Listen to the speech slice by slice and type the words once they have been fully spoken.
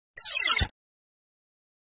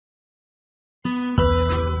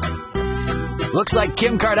Looks like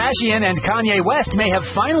Kim Kardashian and Kanye West may have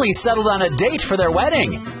finally settled on a date for their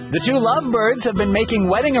wedding. The two lovebirds have been making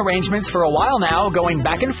wedding arrangements for a while now, going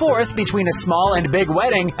back and forth between a small and big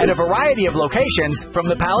wedding at a variety of locations. From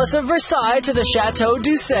the Palace of Versailles to the Chateau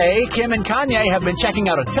d'Ussé, Kim and Kanye have been checking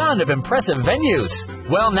out a ton of impressive venues.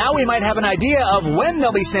 Well, now we might have an idea of when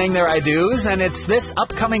they'll be saying their I do's, and it's this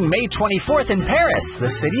upcoming May 24th in Paris,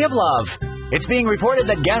 the city of love. It's being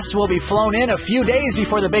reported that guests will be flown in a few days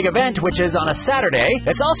before the big event, which is on a Saturday.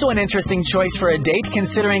 It's also an interesting choice for a date,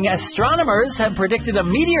 considering astronomers have predicted a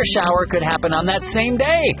meteor shower could happen on that same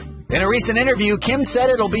day. In a recent interview, Kim said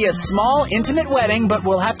it'll be a small, intimate wedding, but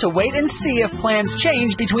we'll have to wait and see if plans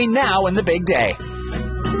change between now and the big day.